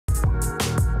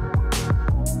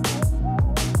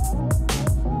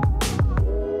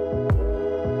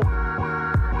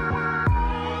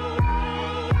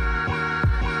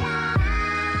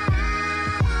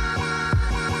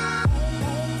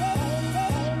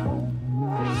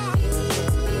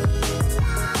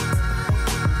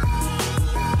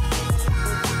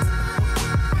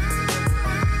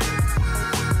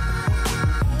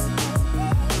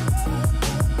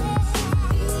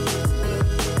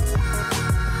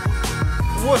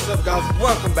What's up, guys?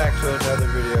 Welcome back to another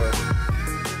video.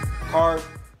 Car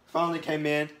finally came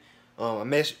in. I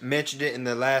mentioned it in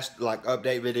the last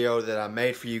update video that I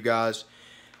made for you guys,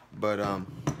 but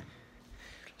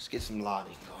let's get some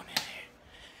lighting going in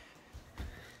here.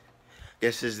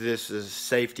 This is a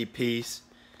safety piece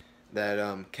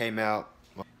that came out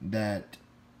that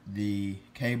the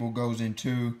cable goes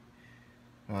into.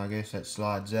 I guess that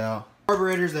slides out.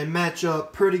 Carburetors, they match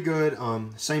up pretty good.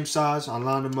 Same size. I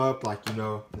lined them up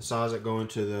the size that go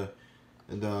into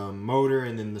the motor,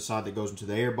 and then the side that goes into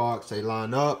the airbox. They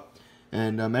line up,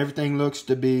 and everything looks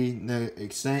to be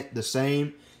the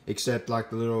same, except the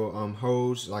little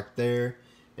hose there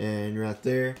and right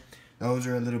there. Those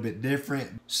are a little bit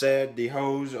different. Said the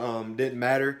hose didn't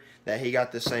matter, that he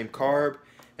got the same carb,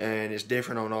 and it's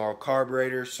different on all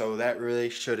carburetors, so that really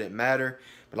shouldn't matter.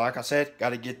 But like I said,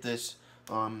 got to get this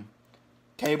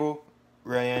cable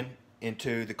ran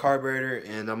into the carburetor,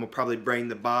 and I'm gonna probably bring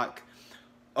the bike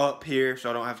up here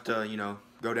so I don't have to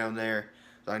go down there,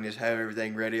 so I can just have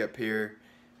everything ready up here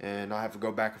and I have to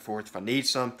go back and forth if I need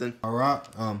something. Alright,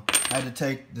 I had to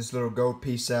take this little gold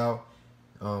piece out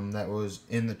that was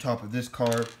in the top of this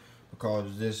carb,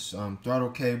 because this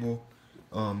throttle cable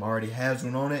already has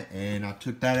one on it, and I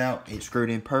took that out. It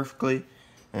screwed in perfectly,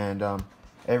 and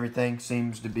everything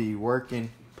seems to be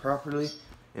working properly.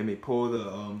 Let me pull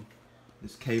the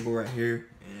this cable right here,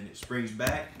 and it springs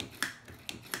back.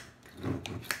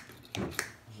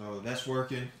 So that's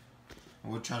working. I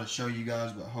will try to show you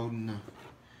guys by holding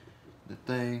the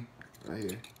thing right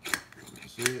here.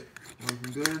 See it?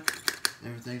 Working good.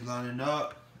 Everything's lining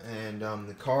up, and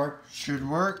the carb should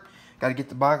work. Got to get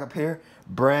the bike up here.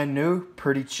 Brand new,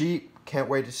 pretty cheap. Can't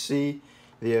wait to see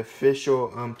the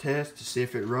official test to see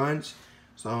if it runs.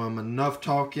 So enough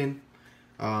talking.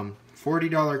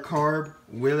 $40 carb.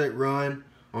 Will it run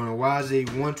on a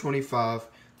Yz125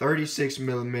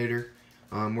 36mm?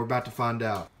 We're about to find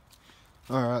out.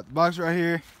 Alright, the box right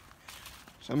here.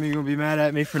 Some of you are gonna be mad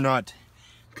at me for not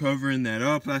covering that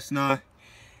up last night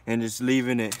and just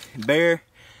leaving it bare,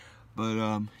 but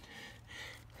I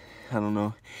don't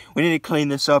know. We need to clean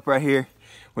this up right here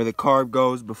where the carb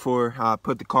goes before I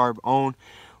put the carb on,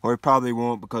 or it probably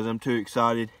won't because I'm too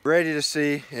excited. Ready to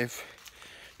see if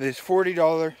this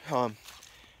 $40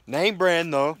 name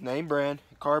brand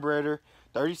carburetor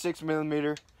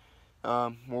 36mm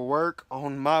will work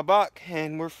on my bike,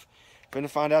 and we're gonna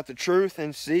find out the truth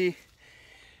and see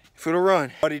if it'll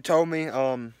run. But he told me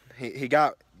he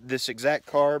got this exact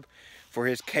carb for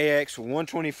his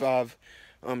Yz125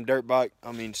 dirt bike.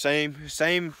 I mean, same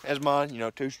as mine,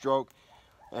 2-stroke,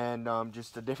 and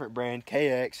just a different brand,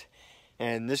 KX.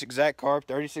 And this exact carb,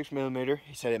 36mm,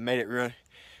 he said it made it run.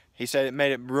 He said it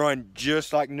made it run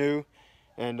just like new,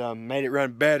 and made it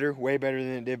run better, way better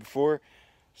than it did before.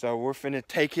 So we're finna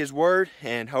take his word,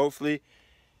 and hopefully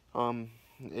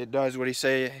it does what he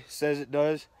says it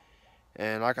does.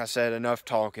 And like I said, enough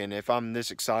talking. If I'm this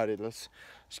excited, let's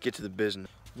get to the business.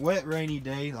 Wet, rainy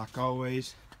day like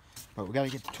always, but we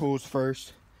gotta get the tools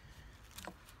first.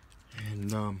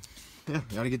 And yeah,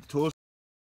 gotta get the tools.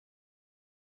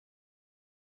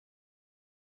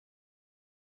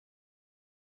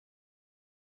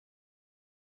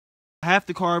 Half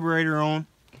the carburetor on,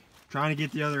 trying to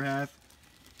get the other half.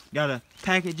 Got a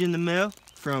package in the mail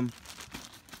from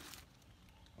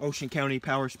Ocean County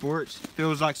Power Sports.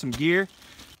 Feels like some gear.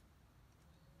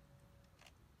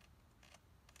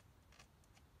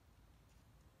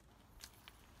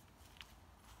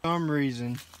 For some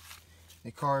reason,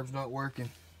 the carb's not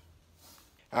working.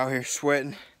 Out here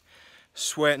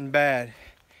sweating bad,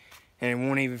 and it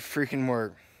won't even freaking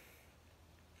work.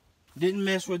 Didn't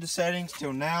mess with the settings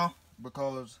till now,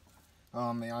 because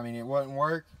I mean, it wouldn't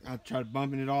work. I tried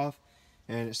bumping it off,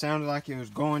 and it sounded like it was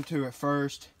going to at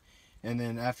first, and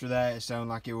then after that it sounded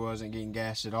like it wasn't getting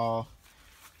gas at all.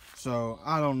 So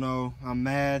I don't know, I'm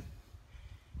mad.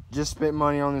 Just spent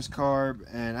money on this carb,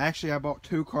 and actually I bought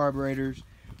 2 carburetors,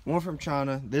 one from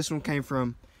China. This one came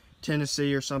from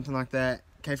Tennessee or something like that.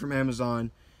 Came from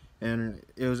Amazon, and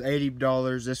it was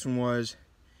 $80. This one was,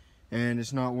 and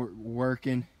it's not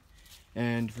working.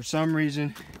 And for some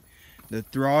reason the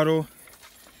throttle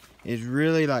is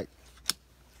really I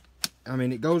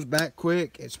mean, it goes back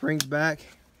quick, it springs back,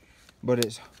 but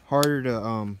it's harder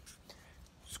to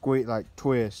squeak,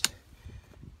 twist.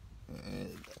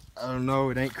 I don't know,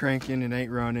 it ain't cranking, it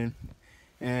ain't running.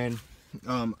 And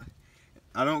I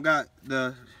don't got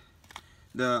the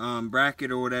bracket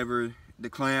or whatever, the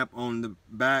clamp on the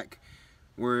back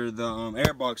where the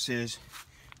airbox is.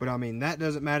 But I mean, that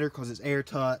doesn't matter because it's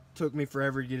airtight. Took me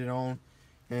forever to get it on,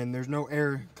 and there's no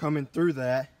air coming through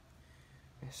that.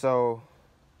 So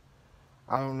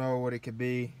I don't know what it could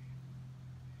be.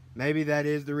 Maybe that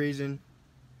is the reason.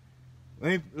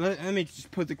 Let me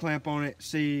just put the clamp on it,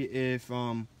 see if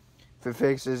it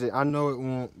fixes it. I know it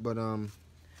won't, but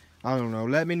I don't know.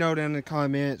 Let me know down in the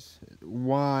comments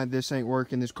why this ain't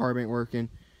working, this carb ain't working,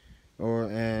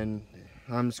 and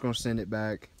I'm just gonna send it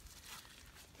back.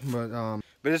 But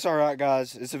it's all right,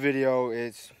 guys. It's a video.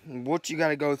 It's what you got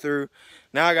to go through.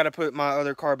 Now I got to put my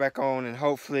other carb back on, and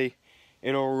hopefully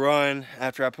it'll run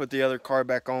after I put the other carb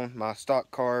back on, my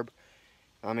stock carb.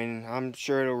 I mean, I'm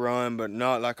sure it'll run, but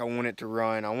not like I want it to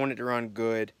run. I want it to run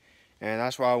good, and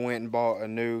that's why I went and bought a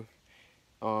new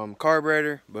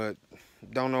carburetor, but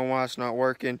don't know why it's not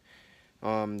working.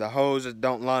 The hoses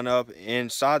don't line up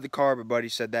inside the carb. But buddy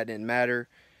said that didn't matter,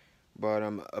 but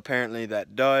apparently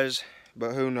that does,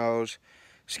 but who knows.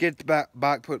 Let's get the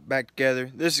bike put back together.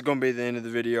 This is going to be the end of the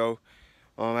video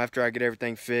after I get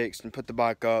everything fixed and put the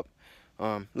bike up.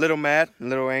 Little mad, a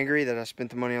little angry that I spent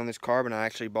the money on this carb, and I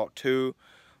actually bought two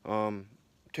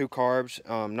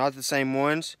carbs, not the same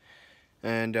ones.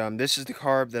 And this is the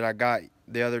carb that I got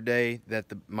the other day that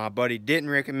my buddy didn't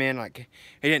recommend. Like,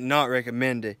 he did not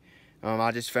recommend it.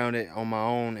 I just found it on my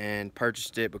own and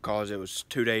purchased it because it was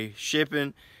 2-day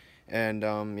shipping. And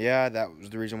yeah, that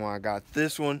was the reason why I got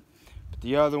this one. But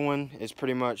the other one is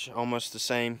pretty much almost the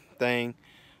same thing.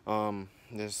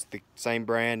 It's the same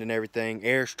brand and everything.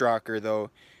 Air Striker though.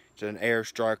 It's an Air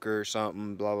Striker or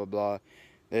something, blah blah blah.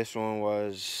 This one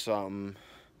was something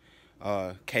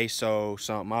queso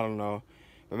something, I don't know.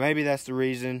 But maybe that's the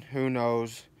reason, who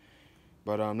knows.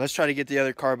 But let's try to get the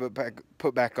other carb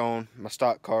put back on, my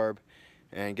stock carb,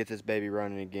 and get this baby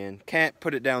running again. Can't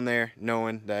put it down there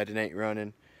knowing that it ain't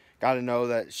running. Gotta know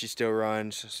that she still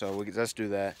runs, so let's do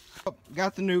that. Oh,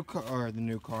 got the new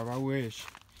carb, I wish.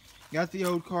 Got the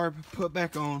old carb put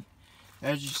back on,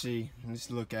 as you see.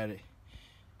 Let's look at it.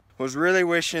 Was really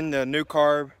wishing the new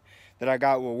carb that I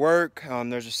got will work.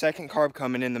 There's a second carb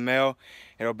coming in the mail.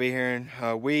 It'll be here in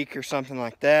a week or something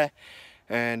like that.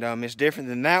 And it's different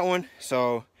than that one,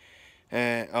 so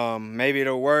maybe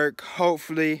it'll work,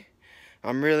 hopefully.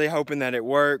 I'm really hoping that it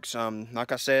works.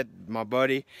 Like I said, my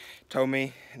buddy told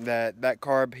me that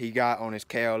carb he got on his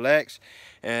KLX,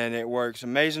 and it works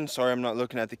amazing. Sorry, I'm not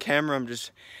looking at the camera. I'm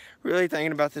just really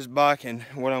thinking about this bike and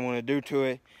what I want to do to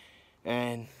it.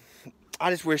 And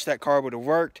I just wish that carb would have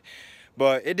worked,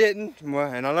 but it didn't.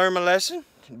 And I learned my lesson.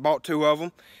 Bought 2 of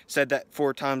them. Said that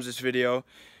 4 times this video.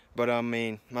 But I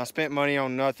mean, I spent money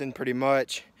on nothing pretty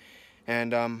much.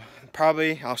 And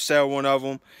probably I'll sell one of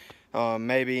them.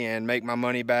 Maybe, and make my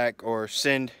money back, or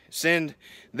send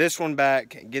this one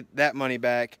back, get that money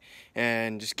back,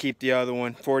 and just keep the other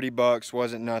one. 40 bucks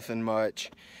wasn't nothing much,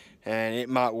 and it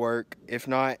might work. If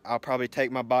not, I'll probably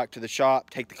take my bike to the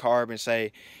shop, take the carb, and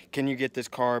say, can you get this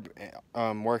carb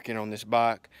working on this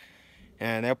bike?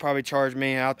 And they'll probably charge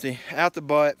me out the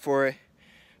butt for it.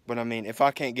 But I mean, if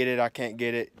I can't get it, I can't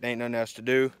get it. Ain't nothing else to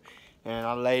do. And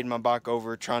I laid my bike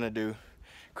over trying to do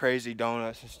crazy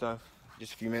donuts and stuff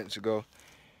just a few minutes ago.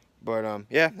 But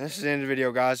yeah, this is the end of the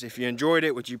video, guys. If you enjoyed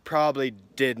it, which you probably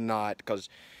did not, because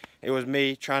it was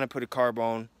me trying to put a carb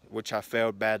on, which I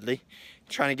failed badly,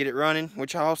 trying to get it running,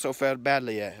 which I also failed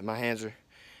badly at. My hands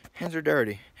are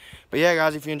dirty. But yeah,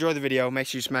 guys, if you enjoyed the video, make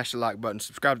sure you smash the like button,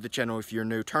 subscribe to the channel if you're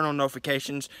new, turn on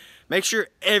notifications. Make sure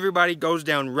everybody goes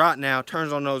down right now,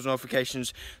 turns on those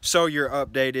notifications, so you're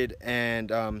updated,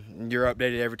 and you're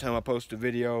updated every time I post a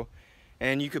video.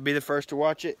 And you could be the first to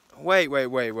watch it. Wait.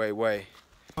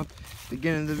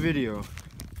 Beginning of the video.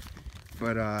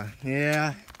 But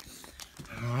yeah,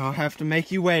 I'll have to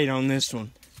make you wait on this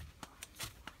one.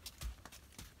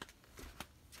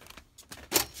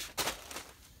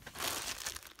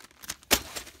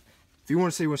 If you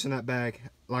want to see what's in that bag,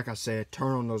 like I said,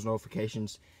 turn on those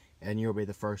notifications and you'll be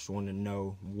the first one to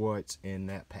know what's in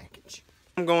that package.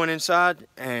 I'm going inside,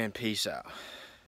 and peace out.